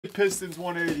Pistons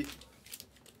 180.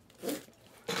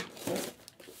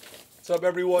 What's up,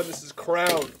 everyone? This is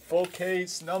Crown, full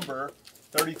case number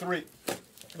 33.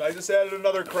 And I just added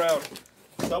another Crown.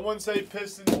 Someone say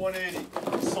Pistons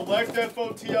 180. Select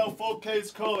FOTL full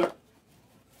case color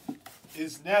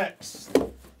is next.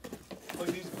 Look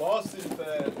at these Boston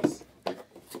fans.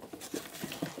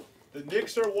 The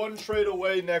Knicks are one trade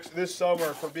away this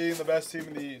summer for being the best team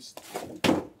in the East.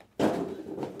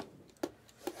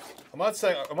 I'm not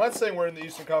saying we're in the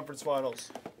Eastern Conference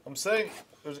Finals. I'm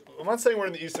not saying we're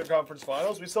in the Eastern Conference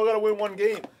Finals. We still got to win one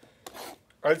game.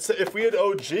 I'd say if we had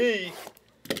OG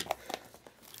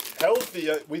healthy,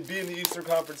 we'd be in the Eastern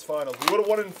Conference Finals. We would have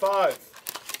won in 5.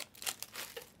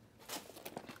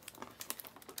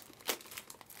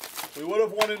 We would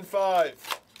have won in 5.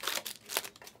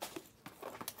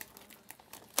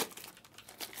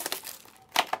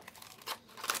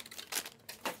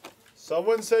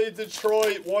 Someone say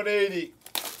Detroit 180.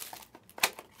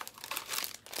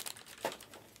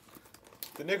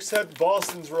 The Knicks had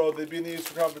Boston's road. They'd be in the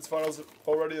Eastern Conference Finals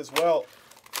already as well.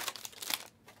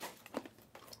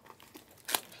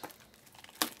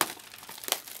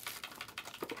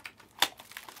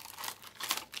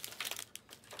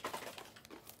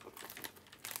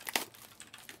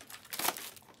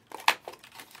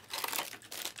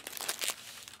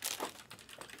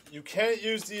 You can't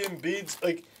use the Embiid's,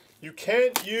 like, you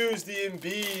can't use the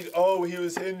Embiid, oh, he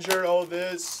was injured, oh,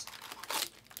 this.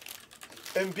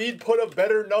 Embiid put up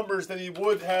better numbers than he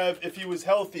would have if he was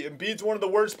healthy. Embiid's one of the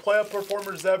worst playoff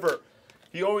performers ever.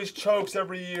 He always chokes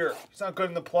every year. He's not good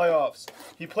in the playoffs.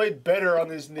 He played better on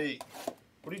his knee.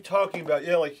 What are you talking about?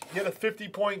 Yeah, like, he had a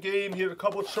 50-point game. He had a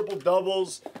couple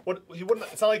triple-doubles.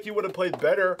 It's not like he would have played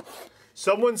better.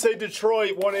 Someone say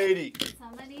Detroit 180.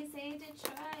 Somebody say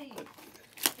Detroit.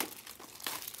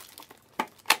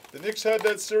 The Knicks had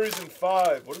that series in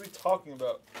 5. What are we talking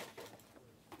about?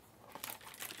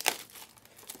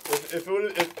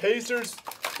 If Pacers,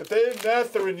 if they had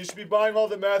Mathurin, you should be buying all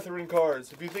the Mathurin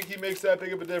cards. If you think he makes that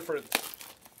big of a difference.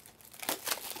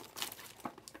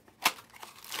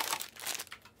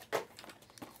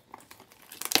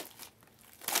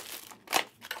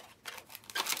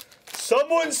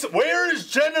 Where is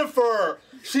Jennifer?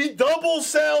 She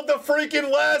double-sailed the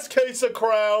freaking last case of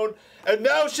Crown, and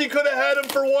now she could have had him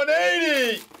for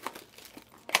 180.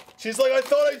 She's like, I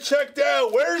thought I checked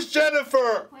out. Where's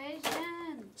Jennifer? Where's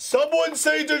Jen? Someone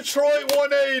say Detroit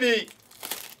 180.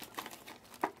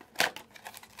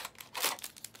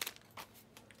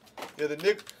 Yeah,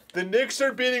 the Knicks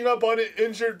are beating up on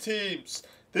injured teams.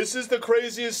 This is the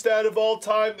craziest stat of all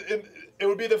time. It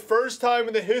would be the first time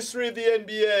in the history of the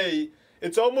NBA.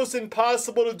 It's almost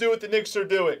impossible to do what the Knicks are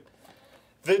doing.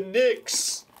 The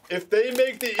Knicks, if they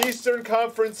make the Eastern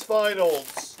Conference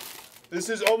Finals, this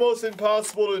is almost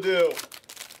impossible to do.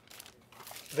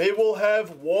 They will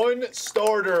have one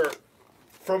starter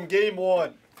from game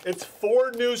 1. It's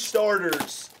 4 new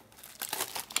starters.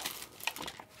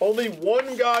 Only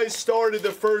one guy started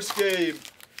the first game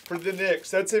for the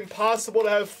Knicks. That's impossible to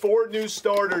have 4 new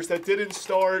starters that didn't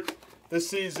start the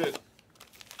season.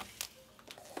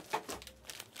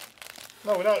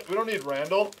 No, we don't need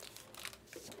Randall.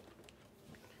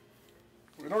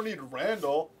 We don't need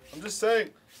Randall. I'm just saying,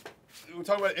 we're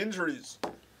talking about injuries.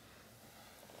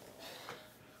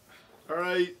 All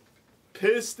right,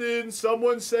 Pistons,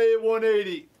 someone say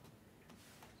 180.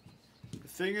 The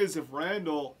thing is, if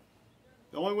Randall,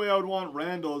 the only way I would want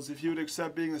Randall is if he would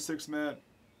accept being the 6th man.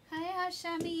 Hi,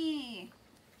 Hashami.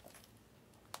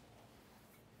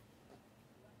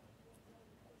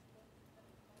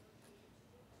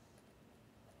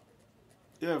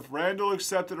 Yeah, if Randall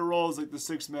accepted a role as like the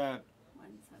 6th man.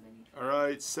 170. All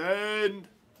right, send.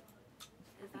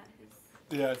 Is that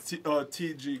his? Yeah,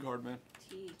 TG card, man.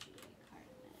 TG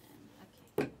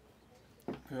Cartman. Okay.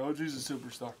 Yeah, OG's a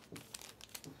superstar.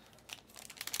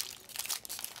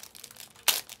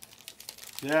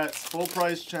 Yeah, it's full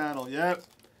price channel. Yep.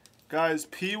 Guys,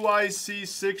 PYC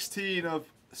 16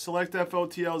 of Select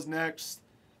FOTL is next.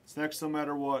 It's next no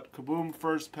matter what. Kaboom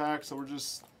first pack, so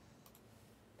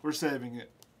we're saving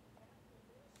it.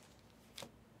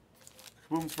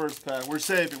 Kaboom's first pack. We're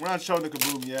saving. We're not showing the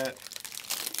Kaboom yet.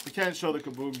 We can't show the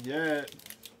Kaboom yet.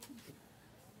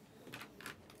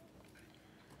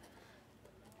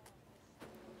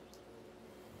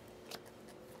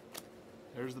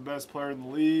 There's the best player in the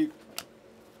league.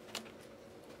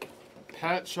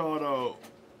 Pat Chotto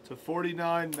to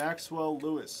 49, Maxwell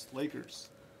Lewis,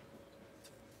 Lakers.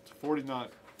 To 49.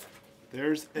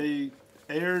 There's a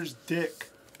Ayers Dick,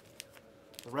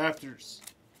 the Raptors.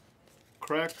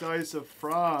 Cracked Ice of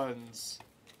Franz.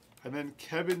 And then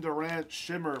Kevin Durant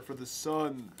Shimmer for the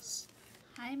Suns.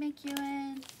 Hi,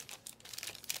 McEwen.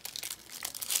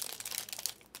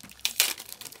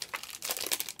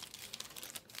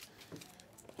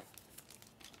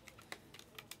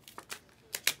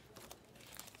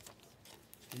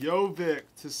 Jovic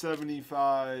to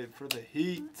 75 for the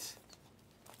Heat.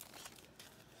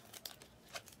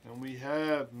 And we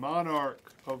have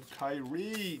Monarch of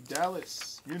Kyrie,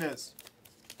 Dallas, Muniz.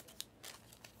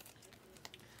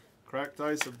 Cracked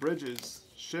Ice of Bridges,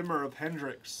 Shimmer of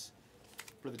Hendricks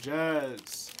for the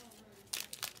Jazz.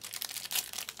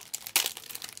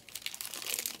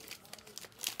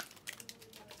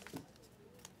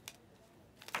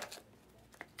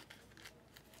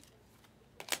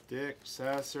 Dick,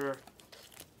 Sasser,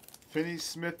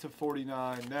 Finney-Smith to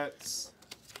 49, Nets.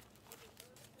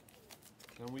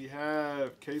 And we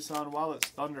have Kason Wallace,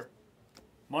 Thunder,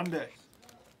 Monday.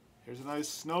 Here's a nice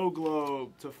snow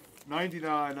globe to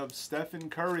 99 of Stephen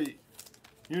Curry,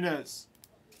 Muniz.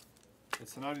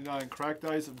 It's the 99 Cracked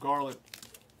Ice of Garland.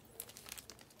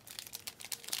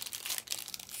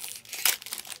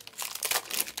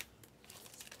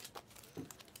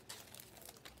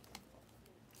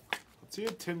 Let's see a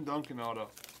Tim Duncan auto.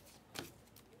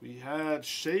 We have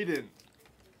Shaden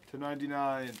to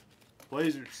 99,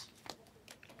 Blazers.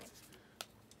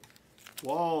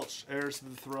 Walsh, heirs to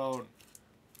the throne,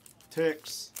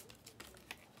 Ticks.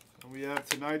 And we have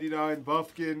to 99,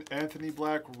 Buffkin, Anthony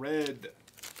Black, red.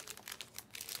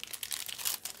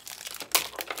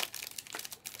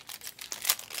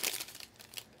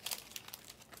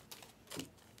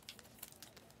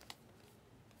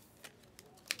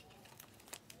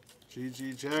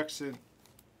 G.G. Jackson,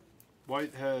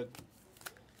 Whitehead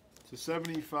to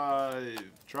 75,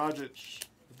 Dragic,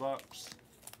 the Bucks.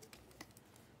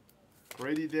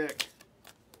 Grady Dick,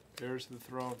 heirs to the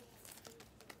throne.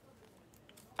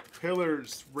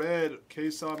 Pillars, red,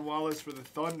 Kason Wallace for the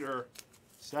Thunder.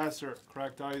 Sasser,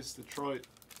 Cracked Ice, Detroit.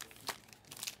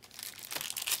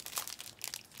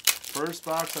 First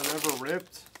box I've ever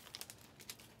ripped.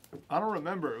 I don't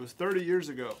remember. It was 30 years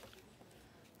ago.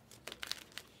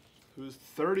 It was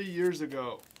 30 years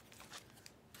ago.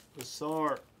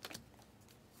 Bassar.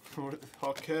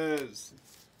 Hawkes.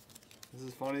 This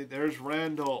is funny. There's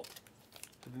Randall.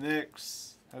 The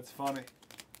Knicks. That's funny.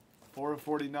 4 of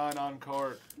 49 on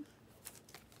card.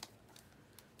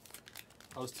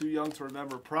 I was too young to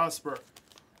remember. Prosper.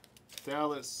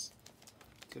 Dallas.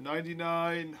 To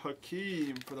 99,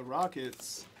 Hakeem for the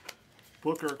Rockets.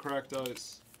 Booker, Cracked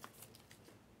Ice.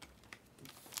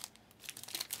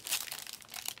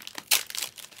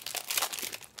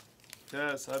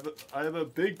 Yes, I have a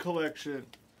big collection.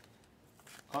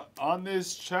 On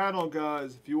this channel,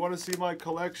 guys, if you want to see my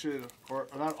collection, or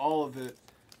not all of it,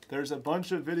 there's a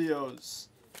bunch of videos.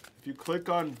 If you click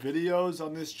on videos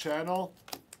on this channel,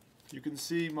 you can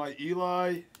see my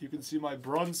Eli, you can see my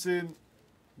Brunson,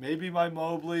 maybe my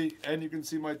Mobley, and you can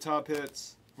see my top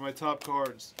hits, my top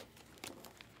cards.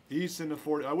 Easton to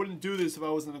 40. I wouldn't do this if I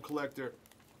wasn't a collector.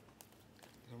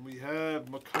 And we have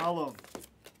McCollum.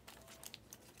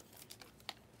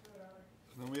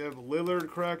 And then we have Lillard,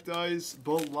 Cracked Ice,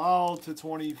 Bilal to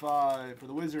 25 for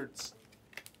the Wizards.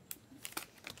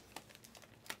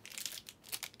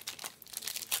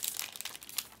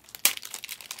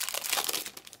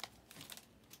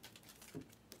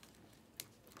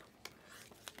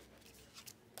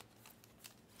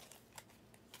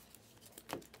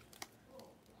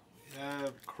 We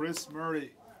have Chris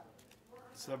Murray,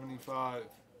 75.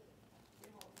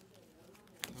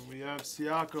 And we have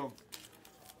Siakam.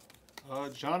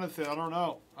 Jonathan, I don't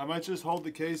know. I might just hold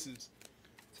the cases.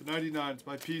 To 99, it's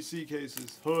my PC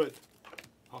cases. Hood.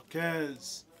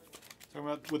 Hawkes. Talking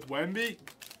about with Wemby?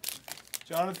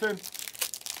 Jonathan?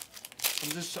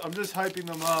 I'm just hyping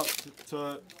them up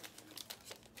to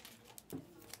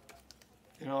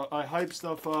you know, I hype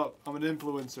stuff up. I'm an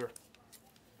influencer.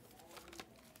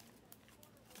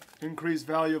 Increased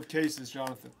value of cases,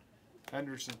 Jonathan.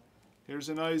 Henderson. Here's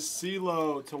a nice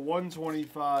CeeLo to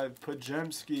 125.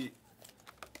 Pajemski.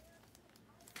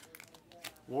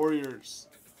 Warriors.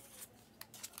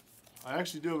 I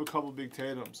actually do have a couple big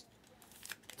Tatums.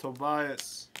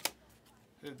 Tobias.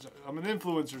 I'm an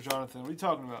influencer, Jonathan. What are you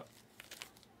talking about?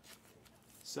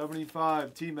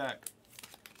 75, T-Mac.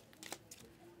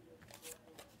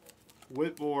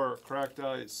 Whitmore, Cracked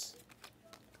Ice.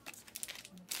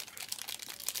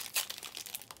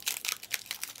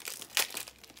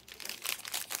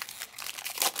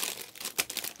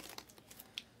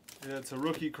 Yeah, it's a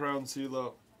rookie crown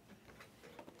CeeLo.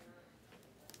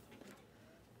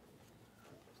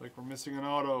 Like we're missing an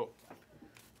auto.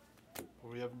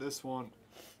 We have this one.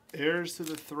 Heirs to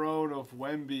the throne of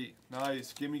Wemby.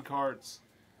 Nice. Gimme cards.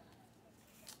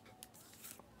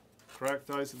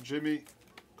 Cracked ice of Jimmy.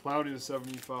 Cloudy to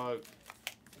 75.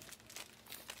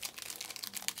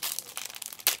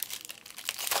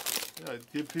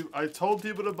 Yeah, I told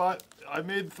people to buy.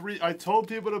 I told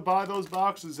people to buy those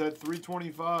boxes at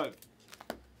 $3.25.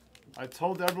 I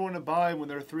told everyone to buy them when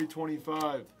they're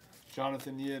 $3.25.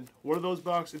 Jonathan Yin. What are those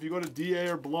boxes? If you go to DA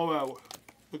or Blowout,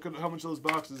 look at how much those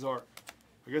boxes are.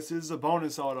 I guess this is a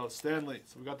bonus auto. Stanley.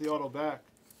 So we got the auto back.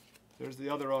 There's the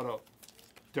other auto.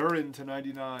 Duran to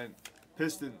 99.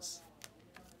 Pistons.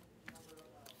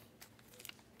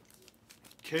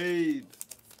 Cade.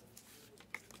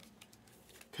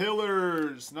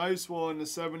 Pillars. Nice one to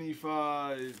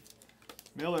 75.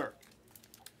 Miller.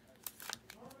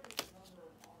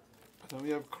 Then we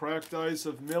have cracked ice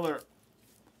of Miller.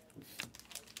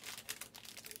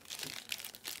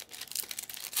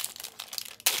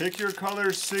 Pick your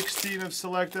color. 16 of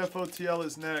Select FOTL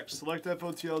is next. Select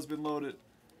FOTL has been loaded.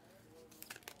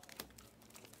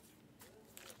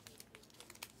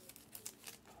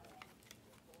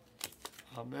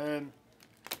 Amen.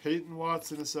 Peyton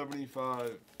Watson to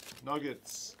 75.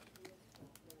 Nuggets.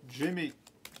 Jimmy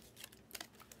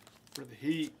for the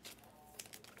Heat.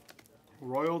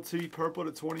 Royalty purple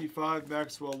to 25.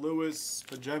 Maxwell Lewis.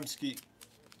 Pajemski.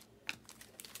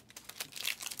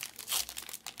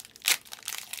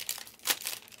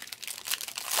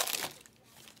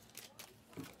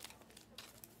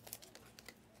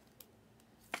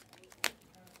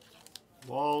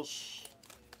 Walsh.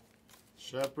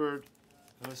 Shepard.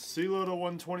 And a CeeLo to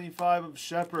 125 of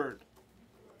Shepard.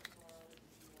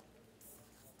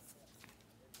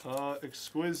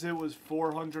 Exquisite was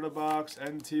 400 a box.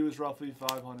 NT was roughly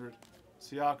 500.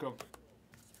 Siakam.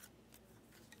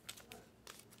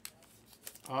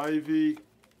 Ivy.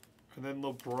 And then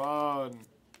LeBron.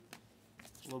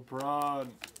 LeBron.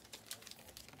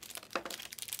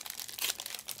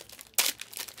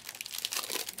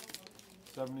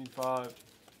 $75.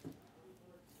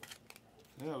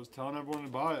 Yeah, I was telling everyone to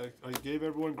buy it. I gave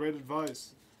everyone great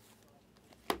advice.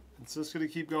 It's just going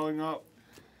to keep going up.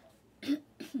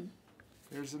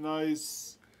 Here's a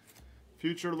nice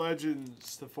Future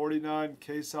Legends to 49,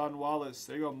 Kason Wallace.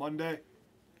 There you go, Monday.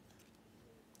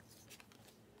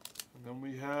 And then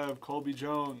we have Colby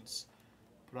Jones.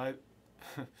 But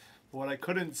what I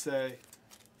couldn't say,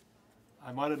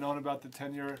 I might have known about the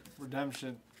 10-year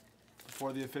redemption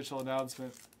before the official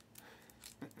announcement.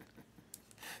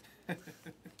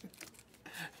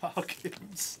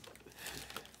 Falcons.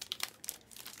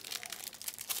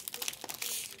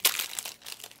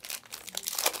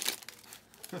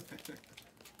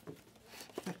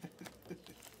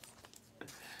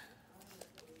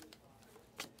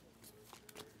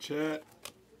 Chat.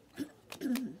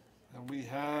 And we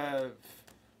have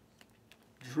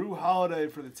Drew Holiday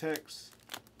for the Ticks.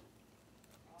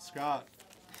 Scott.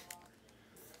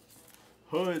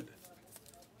 Hood.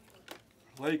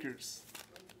 Lakers.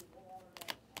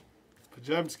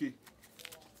 Pajemski.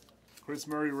 Chris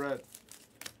Murray red.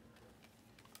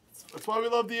 That's why we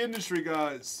love the industry,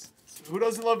 guys. Who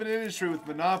doesn't love an industry with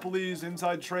monopolies,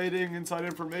 inside trading, inside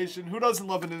information? Who doesn't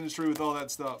love an industry with all that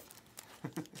stuff?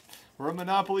 We're a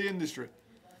monopoly industry.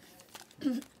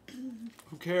 Who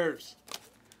cares?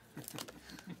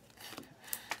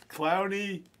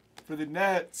 Clowney for the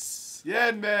Nets.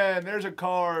 Yeah, man, there's a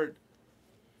card.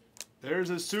 There's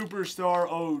a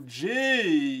superstar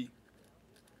OG.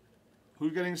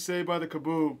 Who's getting saved by the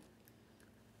kaboom?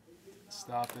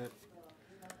 Stop it.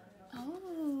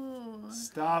 Oh.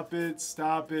 Stop it,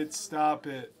 stop it, stop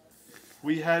it.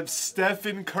 We have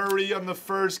Stephen Curry on the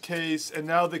first case, and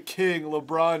now the king,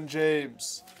 LeBron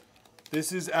James.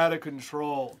 This is out of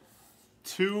control.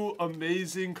 Two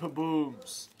amazing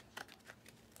kabooms.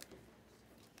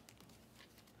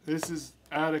 This is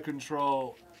out of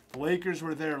control. The Lakers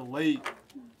were there late.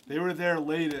 They were there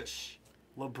late-ish.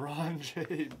 LeBron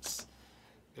James.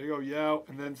 There you go, Yao.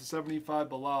 And then to 75,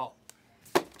 Bilal.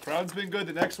 Crowd's been good.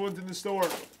 The next one's in the store.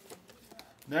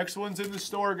 Next one's in the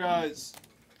store, guys.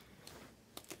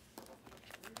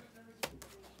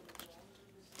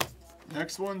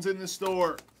 Next one's in the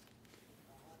store.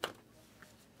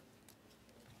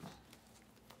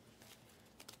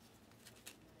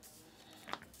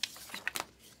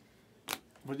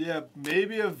 But yeah,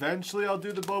 maybe eventually I'll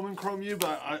do the Bowman Chrome U,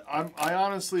 but I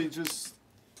honestly just,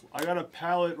 I got a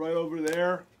palette right over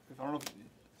there. I don't know if,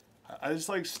 I just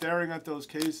like staring at those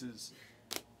cases.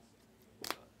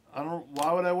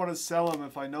 Why would I want to sell them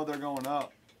if I know they're going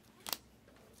up?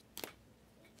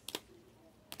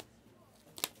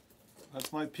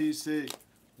 That's my PC.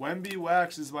 Wemby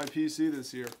Wax is my PC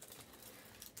this year.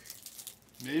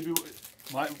 Maybe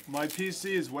my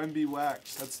PC is Wemby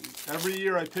Wax. That's every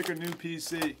year I pick a new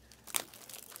PC.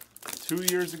 2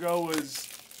 years ago was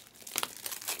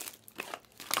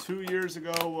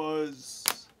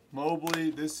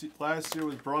Mobley. Last year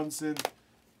was Brunson.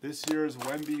 This year is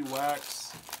Wemby,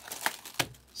 Wax,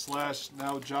 /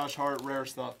 now Josh Hart, rare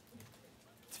stuff.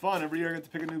 It's fun. Every year I get to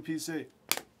pick a new PC.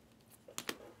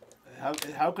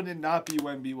 How can it not be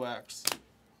Wemby Wax?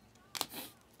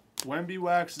 Wemby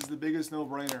Wax is the biggest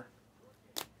no-brainer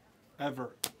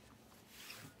ever.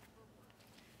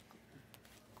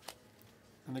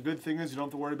 And the good thing is you don't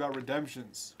have to worry about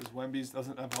redemptions because Wemby's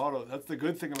doesn't have auto. That's the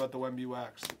good thing about the Wemby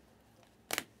Wax.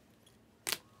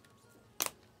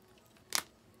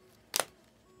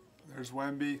 There's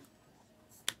Wemby.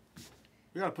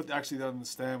 We gotta put actually that on the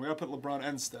stand. We gotta put LeBron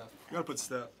and Steph. We gotta put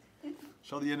Steph.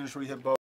 Show the industry hit both.